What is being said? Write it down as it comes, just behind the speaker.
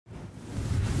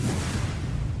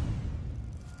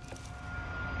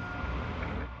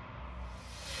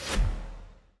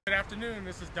afternoon,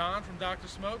 this is Don from Dr.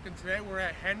 Smoke, and today we're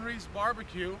at Henry's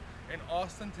BBQ in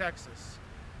Austin, Texas.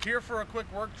 Here for a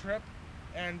quick work trip,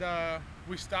 and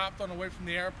we stopped on the way from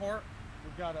the airport.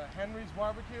 We've got a Henry's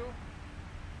BBQ.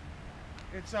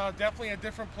 It's definitely a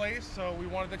different place, so we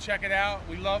wanted to check it out.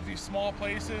 We love these small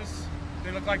places.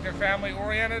 They look like they're family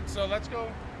oriented, so let's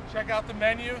go check out the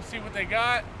menu, see what they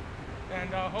got, and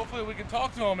hopefully we can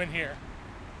talk to them in here.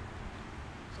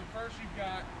 So first you've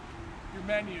got your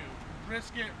menu: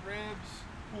 brisket, ribs,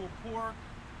 pulled pork,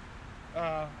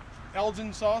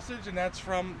 Elgin sausage, and that's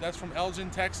from Elgin,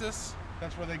 Texas.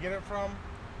 That's where they get it from.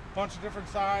 Bunch of different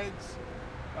sides.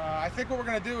 I think what we're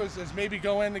gonna do is maybe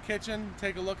go in the kitchen,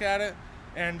 take a look at it,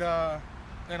 and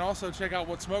also check out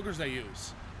what smokers they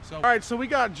use. So, all right, so we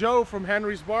got Joe from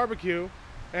Henry's BBQ,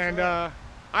 and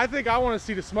I think I want to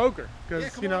see the smoker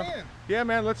because yeah,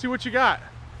 man, let's see what you got.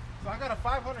 So I got a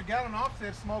 500-gallon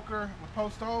offset smoker with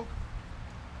post oak.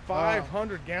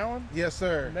 500 gallon? Yes,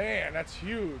 sir. Man, that's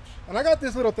huge. And I got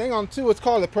this little thing on too. It's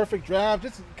called the Perfect Draft.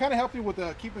 Just kind of help you with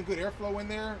keeping good airflow in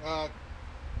there.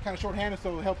 Kind of short-handed,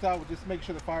 so it helps out with just making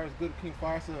sure the fire is good, clean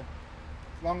fire. So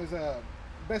as long as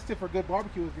best tip for good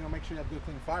barbecue is make sure you have good,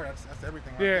 clean fire. That's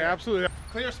everything. Right there. Absolutely.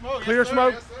 Clear smoke. Clear yes,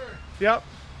 smoke. Sir. Yes, sir. Yep.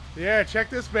 Yeah, check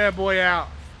this bad boy out.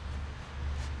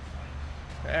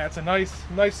 Yeah, it's a nice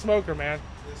smoker, man.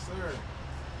 Yes, sir.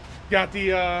 Got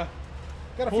the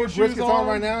got a few briskets on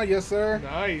right now. Yes, sir.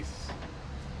 Nice.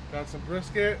 Got some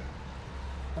brisket.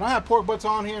 And I have pork butts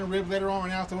on here and ribs later on right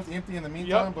now, so it's empty in the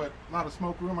meantime, but a lot of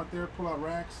smoke room right there, pull out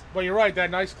racks. But you're right,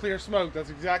 that nice clear smoke, that's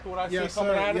exactly what I see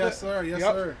coming out of it. Yes, sir. Yes,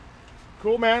 sir.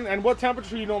 Cool, man. And what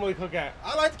temperature you normally cook at?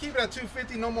 I like to keep it at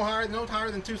 250, no higher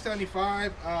than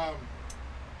 275.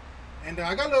 And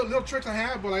I got little tricks I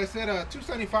have, but like I said,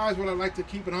 275 is what I like to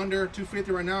keep it under.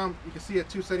 250 right now, you can see at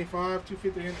 275,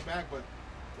 250 in the back, but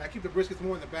I keep the briskets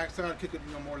more in the back side, cook it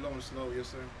more low and slow. Yes,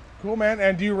 sir. Cool, man.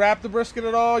 And do you wrap the brisket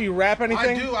at all? You wrap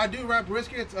anything? I do wrap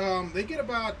briskets. They get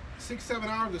about 6-7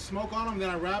 hours of smoke on them, then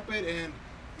I wrap it, and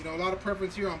a lot of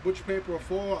preference here on butcher paper or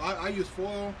foil. I use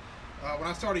foil. When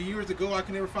I started years ago, I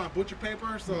could never find butcher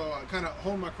paper, so I kind of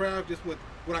honed my craft just with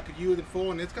what I could use in foil,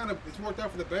 and it's worked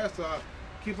out for the best.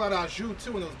 Keeps a lot of au jus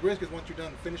too in those briskets. Once you're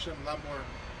done finishing them,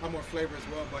 a lot more flavor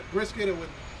as well. But brisket with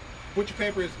butcher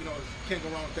paper is, can't go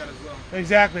wrong with that as well.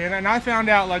 Exactly, and I found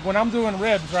out, like, when I'm doing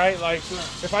ribs, right, like,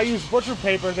 if I use butcher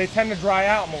paper, they tend to dry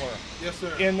out more. Yes,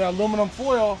 sir. In the aluminum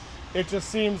foil, it just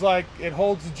seems like it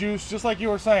holds the juice, just like you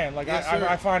were saying. Like, yes,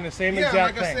 I find the same exact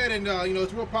thing. Yeah, like I said, and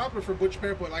it's real popular for butcher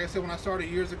paper. But like I said, when I started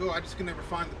years ago, I just could never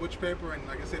find the butcher paper, and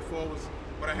like I said, foil was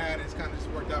what I had. And it's kind of just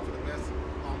worked out for the best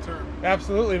long term.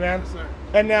 Absolutely, man. Yes, sir.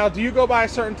 And now, do you go by a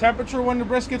certain temperature when the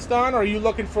brisket's done, or are you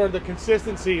looking for the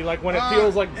consistency, like when it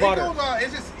feels like butter?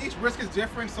 It's just each brisket's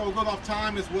different, so it goes off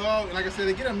time as well. And like I said,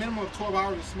 they get a minimum of 12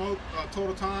 hours of smoke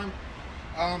total time.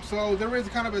 So there is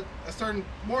kind of a certain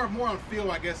more on feel,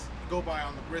 I guess, go by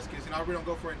on the briskets. I really don't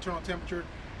go for internal temperature,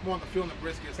 more on the feel in the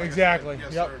briskets. Like exactly.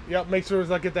 Yes, yep. Sir. Yep. Make sure it's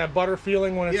like get that butter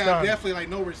feeling when it's done. Yeah, definitely, like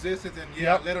no resistance, and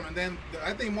let them. And then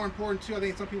I think more important too, I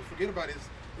think some people forget about is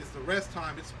the rest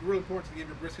time. It's really important to give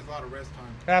your briskets a lot of rest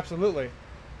time. Absolutely.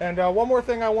 And one more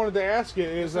thing I wanted to ask you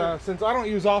is, since I don't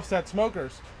use offset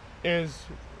smokers, is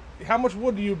how much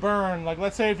wood do you burn? Like,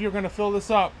 let's say if you're going to fill this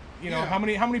up, how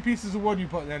many pieces of wood you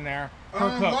put in there per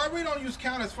cook? Well, I really don't use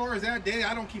count as far as that day.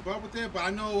 I don't keep up with it, but I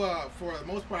know for the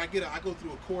most part, I go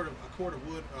through a quart of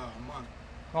wood a month.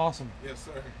 Awesome. Yes,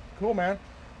 sir. Cool, man.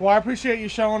 Well, I appreciate you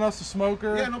showing us the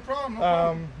smoker. Yeah, no problem. No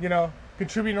problem.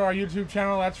 Contributing to our YouTube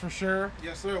channel, that's for sure.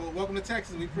 Yes, sir. Well, welcome to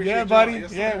Texas. We appreciate it. Yeah, buddy.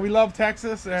 Yes, we love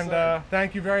Texas, and yes,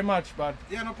 thank you very much, bud.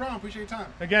 Yeah, no problem. Appreciate your time.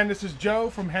 Again, this is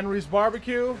Joe from Henry's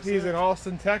BBQ. Yes, He's sir. in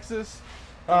Austin, Texas,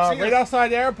 right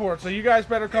outside the airport. So you guys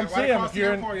better come see him if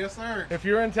you're in. Yes, sir. If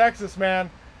you're in Texas,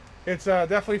 man. It's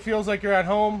definitely feels like you're at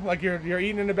home, like you're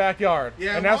eating in the backyard.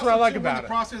 Yeah, and that's what I like about it.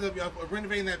 We're in the process of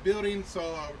renovating that building, so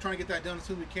we're trying to get that done as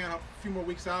soon as we can. A few more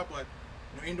weeks out, but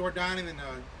indoor dining, and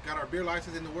got our beer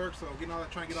license in the works, so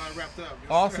trying to get all that wrapped up.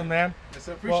 Yes, awesome, man. Yes,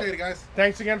 sir. Appreciate it, guys.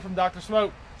 Thanks again from Dr.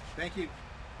 Smoke. Thank you.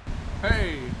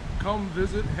 Hey, come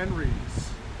visit Henry's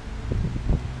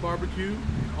BBQ in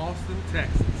Austin,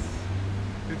 Texas.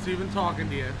 It's even talking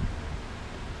to you.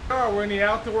 We're in the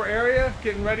outdoor area,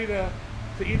 getting ready to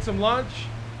eat some lunch,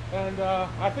 and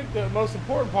I think the most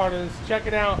important part is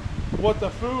checking out what the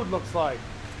food looks like.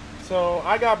 So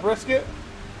I got brisket.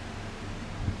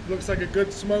 Looks like a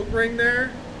good smoke ring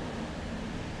there.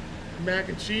 Mac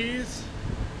and cheese.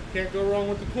 Can't go wrong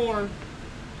with the corn.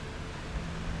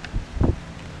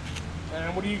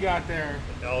 And what do you got there?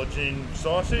 Elgin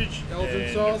sausage.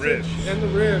 Elgin sausage and the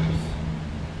ribs.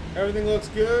 Everything looks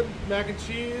good. Mac and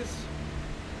cheese,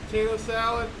 potato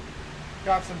salad.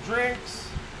 Got some drinks.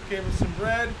 Gave us some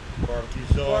bread. Barbecue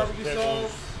sauce, Barbecue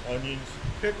pickles, sauce. onions.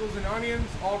 Pickles and onions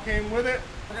all came with it.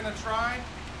 We're gonna try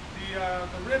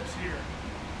the ribs here.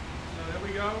 So there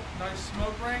we go. Nice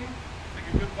smoke ring.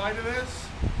 Take a good bite of this.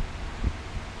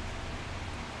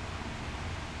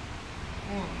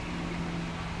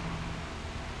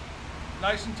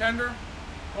 Nice and tender.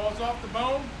 Falls off the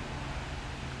bone.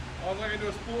 All I can do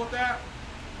is pull at that.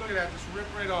 Look at that, just rip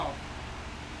right off.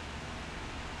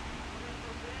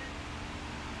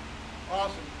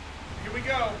 Awesome. Here we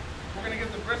go. We're gonna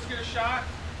give the brisket a shot.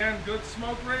 And good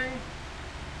smoke ring.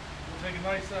 We'll take a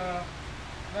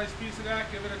nice piece of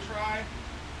that, give it a try.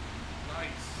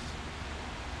 Nice.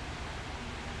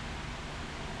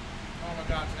 Oh my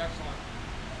God, it's excellent.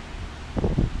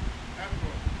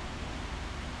 Excellent.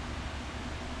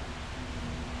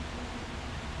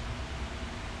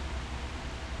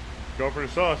 Go for the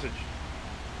sausage.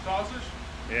 Sausage?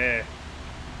 Yeah.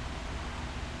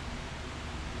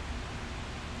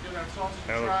 Give that sausage a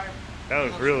That try. That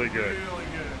was Looks really good. Really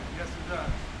good. Yes, it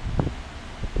does.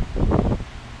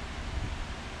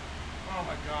 Oh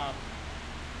my God.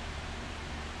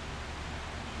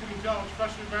 You can tell it's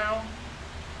freshly ground.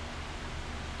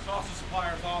 Sausage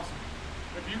supplier is awesome.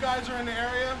 If you guys are in the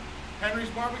area, Henry's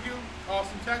BBQ,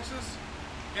 Austin, Texas.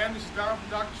 Again, this is Don from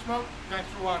Dr. Smoke. Thanks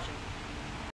for watching.